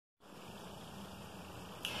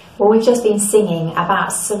Well, we've just been singing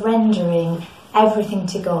about surrendering everything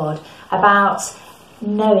to God, about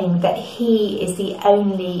knowing that He is the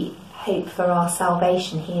only hope for our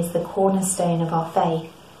salvation. He is the cornerstone of our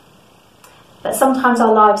faith. But sometimes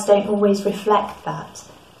our lives don't always reflect that.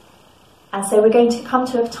 And so we're going to come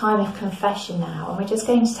to a time of confession now, and we're just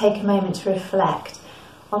going to take a moment to reflect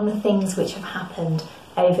on the things which have happened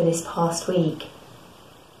over this past week.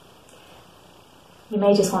 You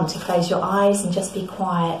may just want to close your eyes and just be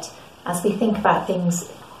quiet as we think about things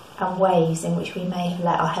and ways in which we may have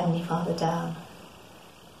let our Heavenly Father down.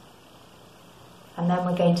 And then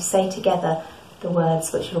we're going to say together the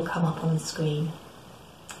words which will come up on the screen.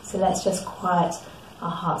 So let's just quiet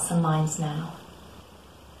our hearts and minds now.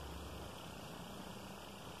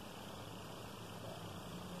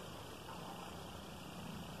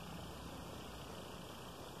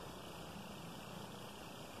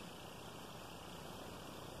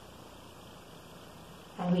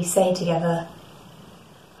 And we say together,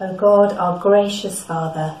 O God, our gracious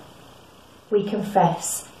Father, we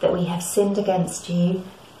confess that we have sinned against you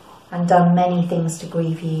and done many things to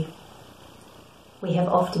grieve you. We have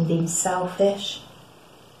often been selfish.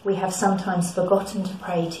 We have sometimes forgotten to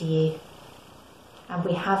pray to you, and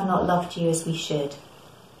we have not loved you as we should.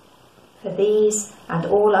 For these and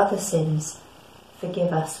all other sins,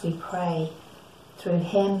 forgive us, we pray, through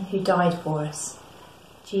him who died for us,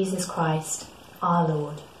 Jesus Christ, our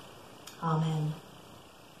Lord. Amen.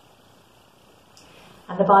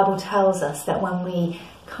 And the Bible tells us that when we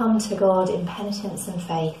come to God in penitence and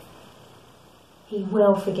faith, He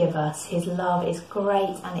will forgive us. His love is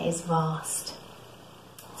great and it is vast.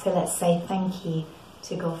 So let's say thank you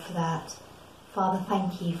to God for that. Father,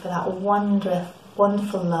 thank you for that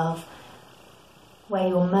wonderful love, where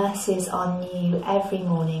your mercies are new every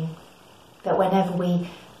morning, that whenever we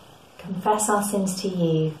confess our sins to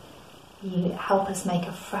you, you help us make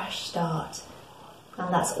a fresh start.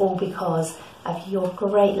 And that's all because of your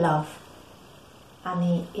great love and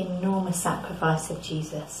the enormous sacrifice of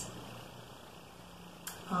Jesus.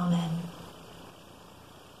 Amen.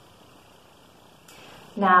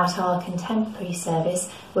 Now at our contemporary service,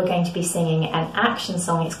 we're going to be singing an action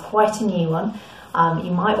song. It's quite a new one.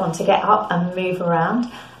 You might want to get up and move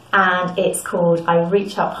around. And it's called I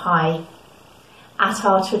Reach Up High. At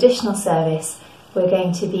our traditional service, we're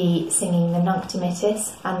going to be singing the Nunc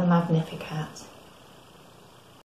Dimittis and the Magnificat.